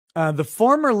The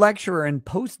former lecturer and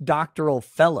postdoctoral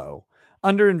fellow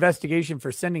under investigation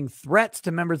for sending threats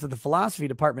to members of the philosophy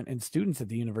department and students at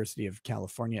the University of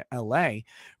California, LA,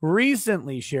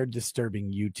 recently shared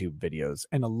disturbing YouTube videos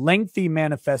and a lengthy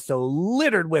manifesto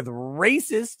littered with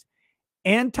racist,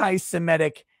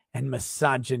 anti-Semitic, and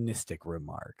misogynistic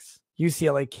remarks.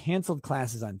 UCLA canceled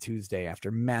classes on Tuesday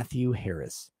after Matthew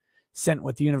Harris sent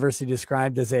what the university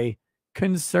described as a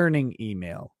concerning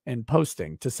email and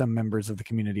posting to some members of the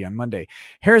community on Monday.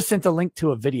 Harris sent a link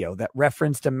to a video that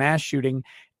referenced a mass shooting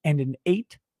and an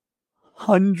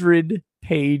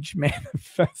 800-page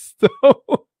manifesto.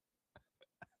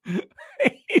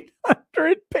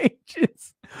 800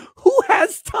 pages. Who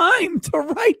has time to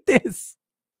write this?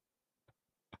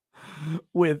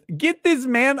 Get this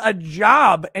man a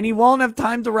job and he won't have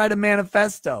time to write a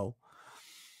manifesto.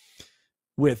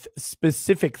 With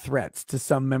specific threats to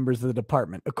some members of the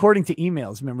department. According to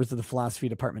emails members of the philosophy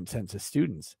department sent to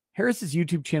students, Harris's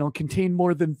YouTube channel contained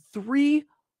more than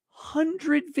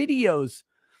 300 videos,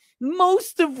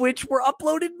 most of which were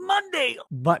uploaded Monday.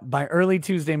 But by early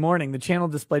Tuesday morning, the channel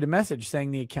displayed a message saying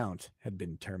the account had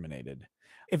been terminated.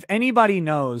 If anybody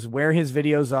knows where his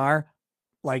videos are,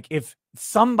 like if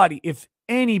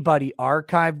anybody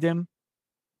archived them,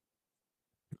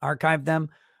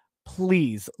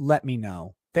 please let me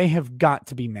know. They have got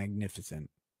to be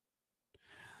magnificent.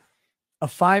 A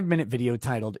 5-minute video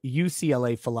titled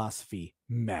UCLA Philosophy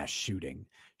Mass Shooting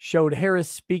showed Harris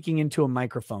speaking into a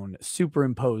microphone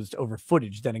superimposed over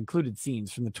footage that included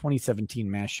scenes from the 2017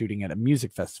 mass shooting at a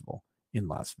music festival in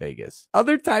Las Vegas.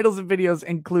 Other titles of videos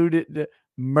included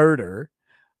Murder,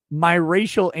 My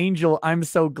Racial Angel, I'm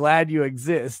So Glad You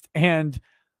Exist, and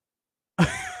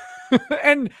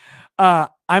I'm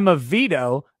a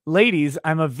veto. Ladies,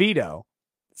 I'm a veto.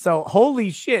 So,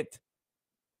 holy shit.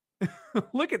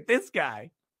 Look at this guy.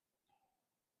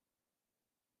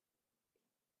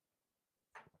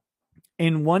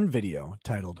 In one video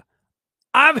titled,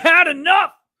 I've Had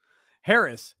Enough,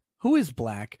 Harris, who is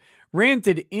black,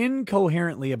 ranted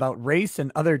incoherently about race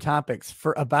and other topics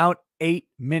for about 8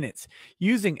 minutes,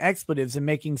 using expletives and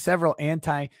making several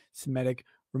anti-Semitic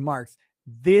remarks.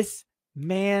 This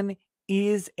man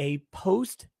is a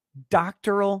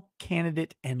postdoctoral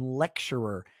candidate and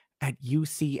lecturer at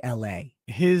UCLA.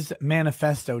 His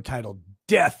manifesto titled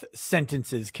Death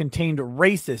Sentences contained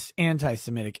racist,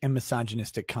 anti-Semitic, and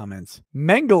misogynistic comments.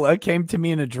 Mengele came to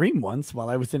me in a dream once while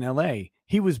I was in LA.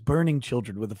 He was burning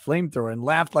children with a flamethrower and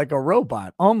laughed like a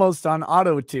robot, almost on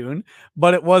auto-tune,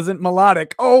 but it wasn't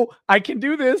melodic. Oh, I can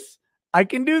do this. I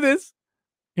can do this.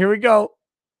 Here we go.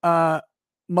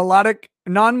 Melodic,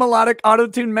 non-melodic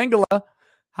auto-tune Mengele.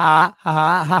 Ha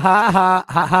ha ha ha ha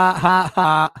ha ha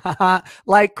ha ha ha,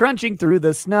 like crunching through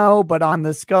the snow, but on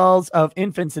the skulls of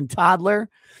infants and toddler.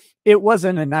 It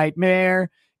wasn't a nightmare.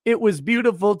 It was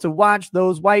beautiful to watch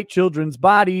those white children's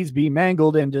bodies be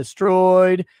mangled and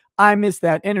destroyed. I miss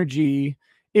that energy.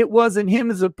 It wasn't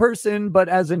him as a person, but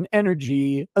as an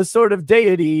energy, a sort of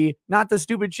deity, not the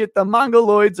stupid shit the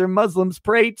Mongoloids or Muslims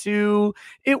pray to.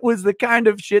 It was the kind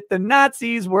of shit the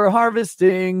Nazis were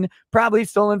harvesting, probably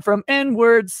stolen from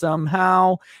N-words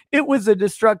somehow. It was a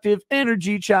destructive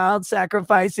energy child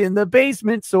sacrifice in the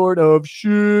basement sort of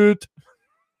shit.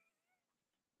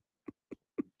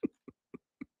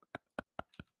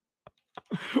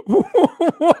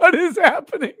 What is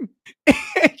happening?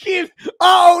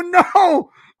 Oh no!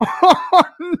 Oh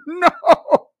no!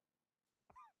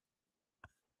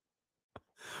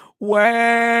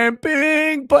 Wham,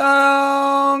 ping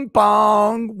pong,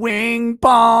 pong, wing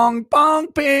pong,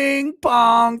 pong, ping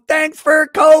pong. Thanks for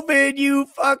COVID, you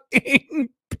fucking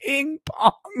ping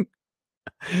pong.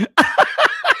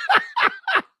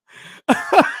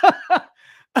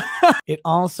 It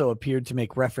also appeared to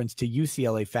make reference to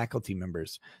UCLA faculty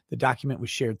members. The document was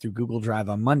shared through Google Drive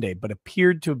on Monday, but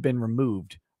appeared to have been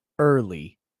removed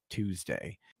early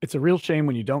Tuesday. It's a real shame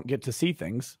when you don't get to see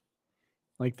things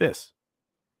like this.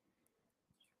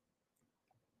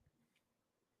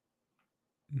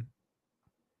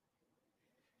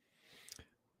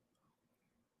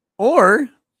 Or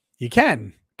you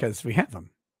can, because we have them.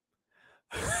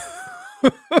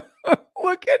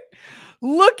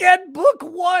 Look at book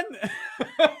one.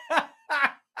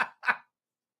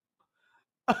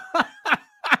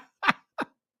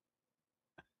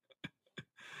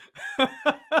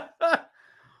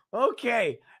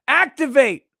 Okay.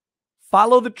 Activate.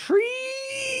 Follow the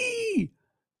tree.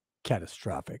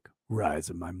 Catastrophic. Rise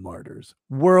of my martyrs.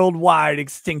 Worldwide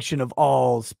extinction of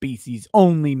all species.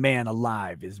 Only man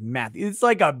alive is Matthew. It's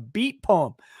like a beat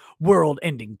poem.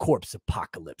 World-ending corpse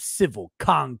apocalypse, civil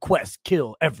conquest,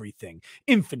 kill everything,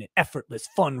 infinite, effortless,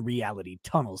 fun reality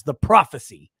tunnels, the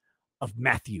prophecy of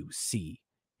Matthew C.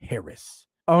 Harris.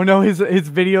 Oh no, his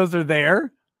videos are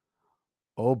there.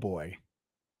 Oh boy.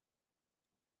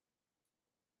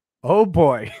 Oh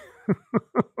boy.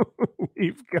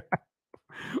 we've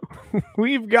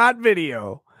got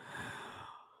video.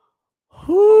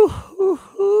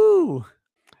 Whoo.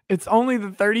 It's only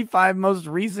the 35 most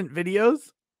recent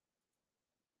videos.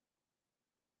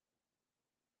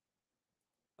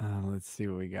 Let's see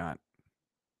what we got.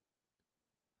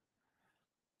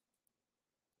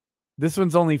 This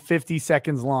one's only 50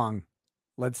 seconds long.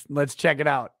 Let's check it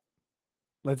out.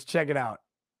 Let's check it out.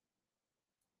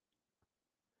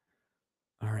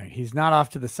 All right, he's not off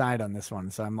to the side on this one,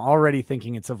 so I'm already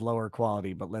thinking it's of lower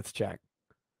quality, but let's check.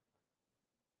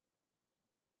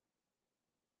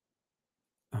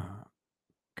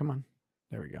 Come on.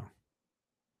 There we go.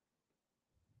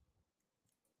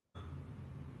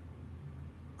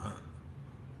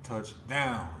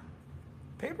 Touchdown.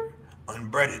 Paper?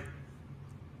 Unbreaded.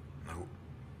 Nope.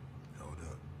 Hold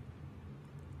up.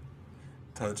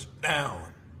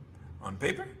 Touchdown. On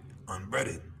paper?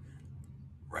 Unbreaded.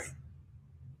 Right.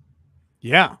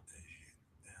 Yeah.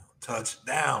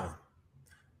 Touchdown.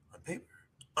 On paper?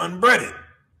 Unbreaded.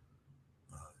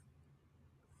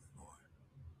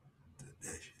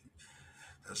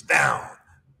 Touchdown.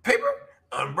 Paper?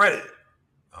 Unbreaded.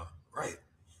 Right.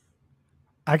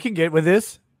 I can get with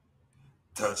this.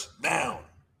 Touchdown.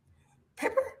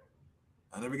 Paper?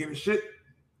 I never gave a shit.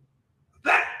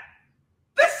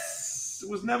 This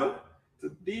was never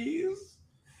to these.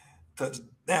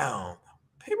 Touchdown.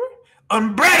 Paper?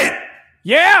 Unbreaded.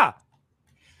 Yeah.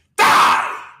 Die.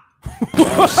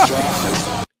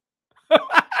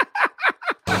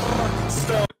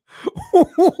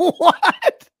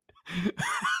 What?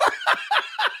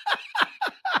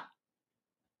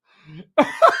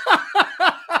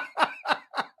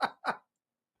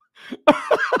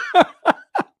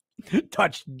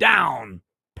 Touchdown.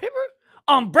 Paper?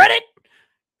 Unbreaded?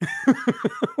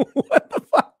 What the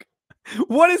fuck?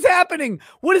 What is happening?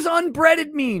 What does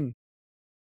unbreaded mean?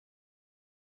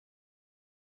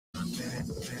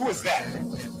 Who is that?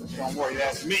 Don't worry,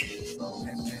 that's me.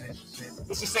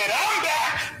 Let's just say that I'm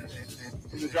back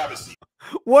in the driver's seat.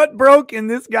 What broke in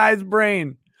this guy's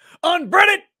brain?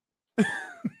 Unbreaded.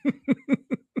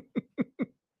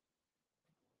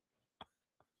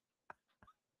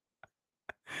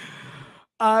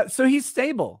 So he's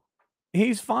stable.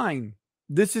 He's fine.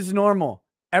 This is normal.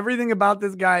 Everything about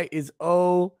this guy is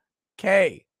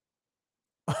okay.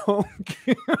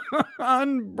 Okay.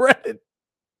 Unbreaded.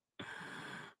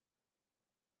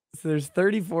 So there's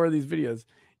 34 of these videos.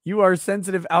 You are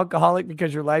sensitive alcoholic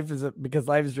because life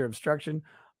is your obstruction.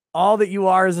 All that you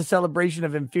are is a celebration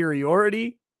of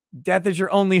inferiority. Death is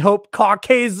your only hope.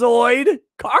 Caucasoid.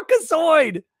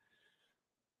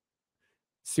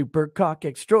 Super cock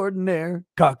extraordinaire.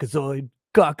 Caucasoid.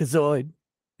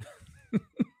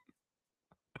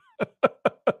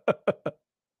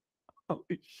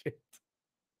 Holy shit.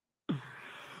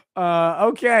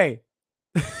 Okay.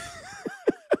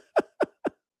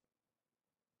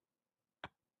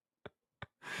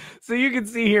 So you can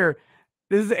see here,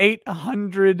 this is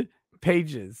 800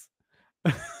 pages.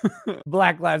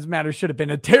 Black Lives Matter should have been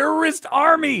a terrorist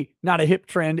army, not a hip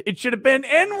trend. It should have been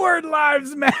N-word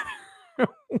Lives Matter. Oh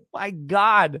my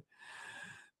God.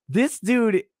 This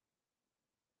dude,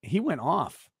 he went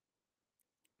off.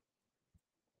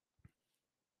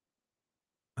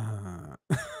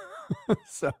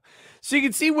 So you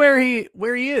can see where he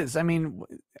is. I mean,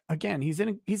 again, he's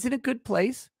in a good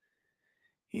place.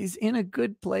 He's in a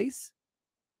good place.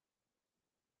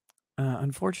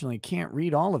 Unfortunately, can't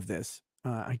read all of this.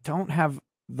 I don't have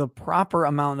the proper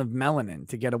amount of melanin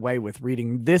to get away with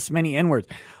reading this many N-words.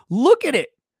 Look at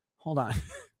it. Hold on.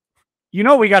 You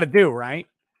know what we got to do, right?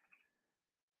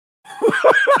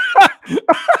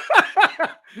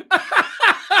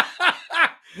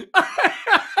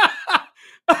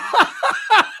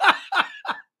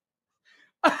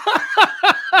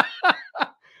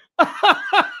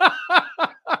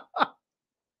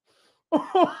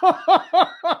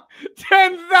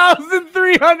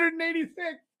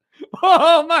 10,386.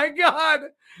 Oh my God.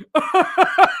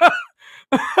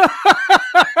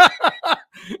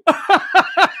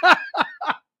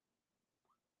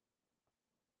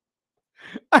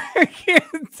 I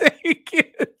can't take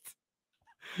it.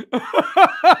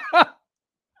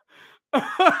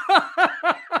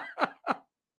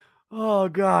 Oh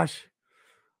gosh.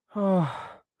 Oh.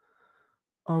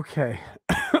 Okay.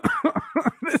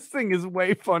 This thing is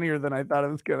way funnier than I thought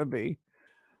it was going to be.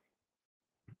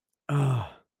 I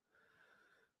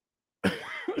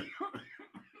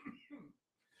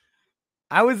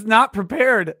was not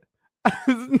prepared. I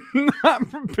was not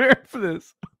prepared for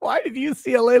this. Why did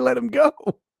UCLA let him go?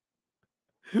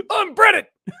 Unbreaded.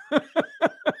 I'm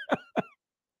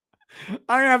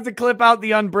gonna have to clip out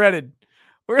the unbreaded.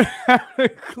 We're gonna have to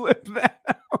clip that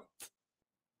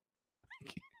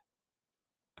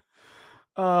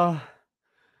out.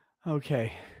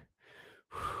 Okay.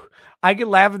 I could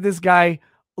laugh at this guy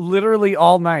literally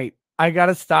all night. I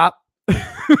gotta stop.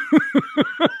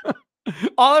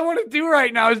 All I want to do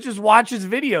right now is just watch his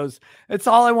videos. That's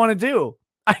all I want to do.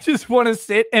 I just want to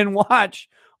sit and watch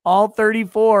all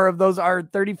 34 of those, are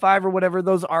 35 or whatever,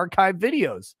 those archive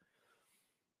videos.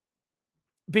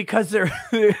 Because they're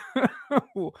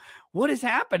what is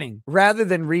happening? Rather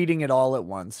than reading it all at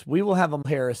once, we will have a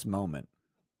Harris moment.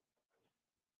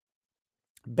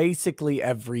 Basically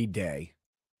every day.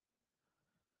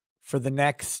 For the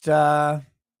next it'll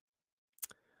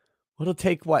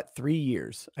take what, 3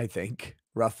 years, I think,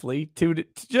 roughly.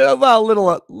 Well,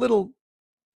 little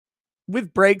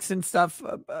with breaks and stuff,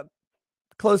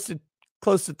 close to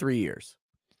 3 years.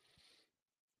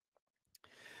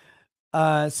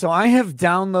 So I have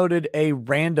downloaded a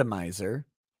randomizer.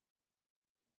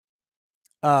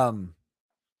 I've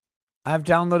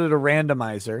downloaded a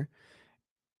randomizer,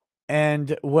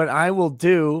 and what I will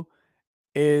do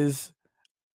is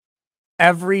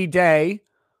every day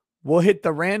we'll hit the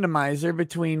randomizer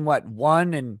between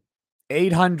 1 and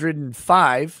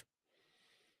 805,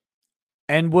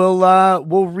 and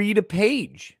we'll read a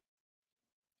page,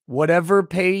 whatever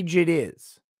page it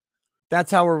is. That's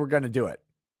how we're going to do it.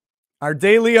 Our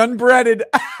daily unbreaded.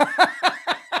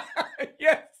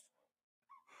 Yes.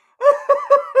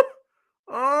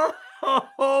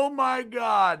 Oh my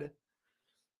God.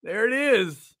 There it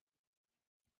is.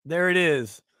 There it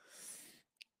is.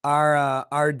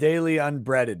 Our daily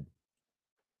unbreaded.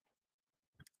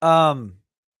 So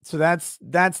that's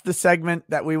the segment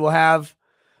that we will have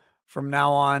from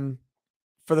now on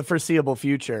for the foreseeable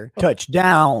future.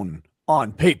 Touchdown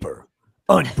on paper,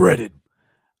 unbreaded.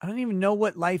 I don't even know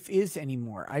what life is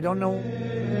anymore. I don't know.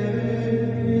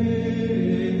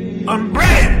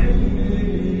 Unbreaded.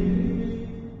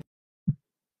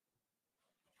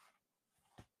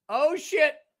 Oh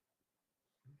shit.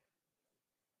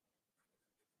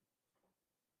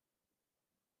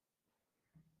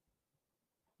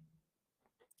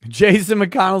 Jason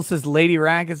McConnell says Lady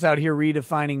Rackets out here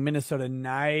redefining Minnesota.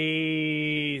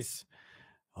 Nice.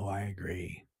 Oh, I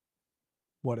agree.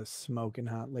 What a smoking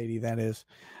hot lady that is.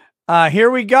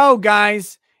 Here we go,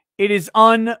 guys. It is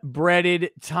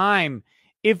unbreaded time.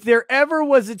 If there ever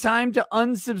was a time to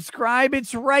unsubscribe,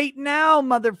 it's right now,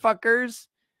 motherfuckers.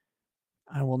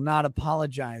 I will not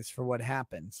apologize for what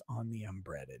happens on the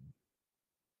unbreaded.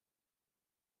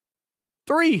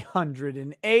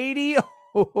 380.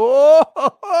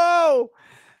 Oh,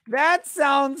 that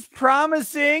sounds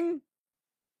promising.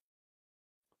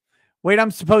 Wait,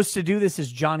 I'm supposed to do this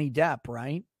as Johnny Depp,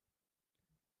 right?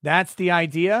 That's the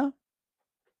idea.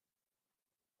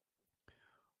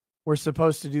 We're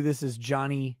supposed to do this as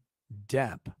Johnny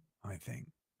Depp, I think.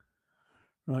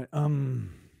 Right.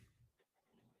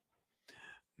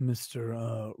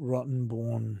 Mr.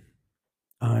 Rottenborn,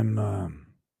 I'm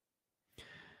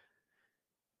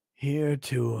here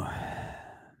to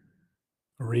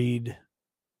read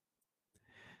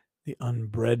the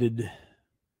unbreaded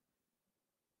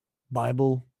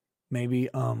Bible, maybe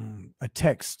a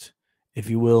text, if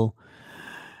you will.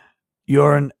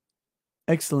 You're an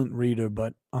excellent reader,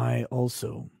 but I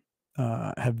also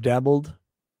have dabbled,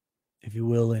 if you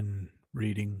will, in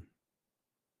reading.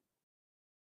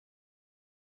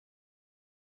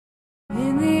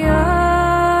 In the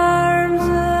arms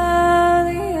of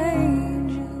the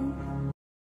angel.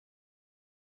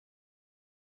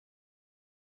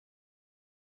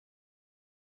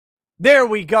 There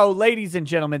we go, ladies and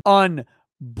gentlemen.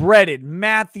 Unbreaded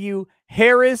Matthew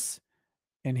Harris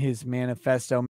and his manifesto.